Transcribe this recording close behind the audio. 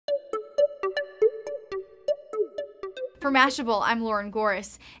For Mashable, I'm Lauren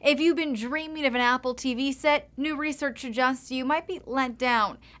Goris. If you've been dreaming of an Apple TV set, new research suggests you might be let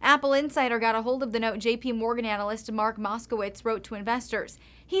down. Apple Insider got a hold of the note JP Morgan analyst Mark Moskowitz wrote to investors.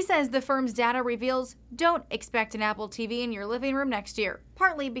 He says the firm's data reveals don't expect an Apple TV in your living room next year,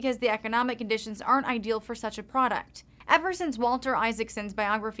 partly because the economic conditions aren't ideal for such a product. Ever since Walter Isaacson's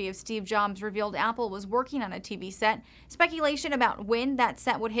biography of Steve Jobs revealed Apple was working on a TV set, speculation about when that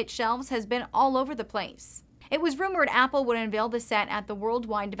set would hit shelves has been all over the place. It was rumored Apple would unveil the set at the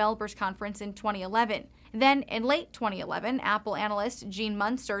Worldwide Developers Conference in 2011. Then, in late 2011, Apple analyst Gene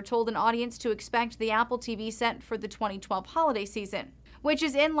Munster told an audience to expect the Apple TV set for the 2012 holiday season, which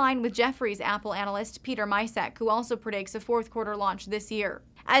is in line with Jefferies Apple analyst Peter Misek, who also predicts a fourth-quarter launch this year.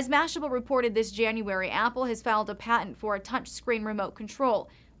 As Mashable reported this January, Apple has filed a patent for a touchscreen remote control,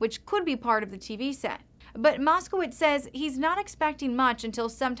 which could be part of the TV set. But Moskowitz says he's not expecting much until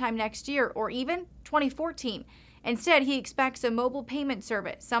sometime next year or even 2014. Instead, he expects a mobile payment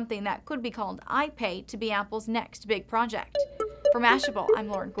service, something that could be called iPay, to be Apple's next big project. For Mashable, I'm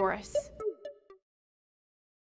Lauren Goris.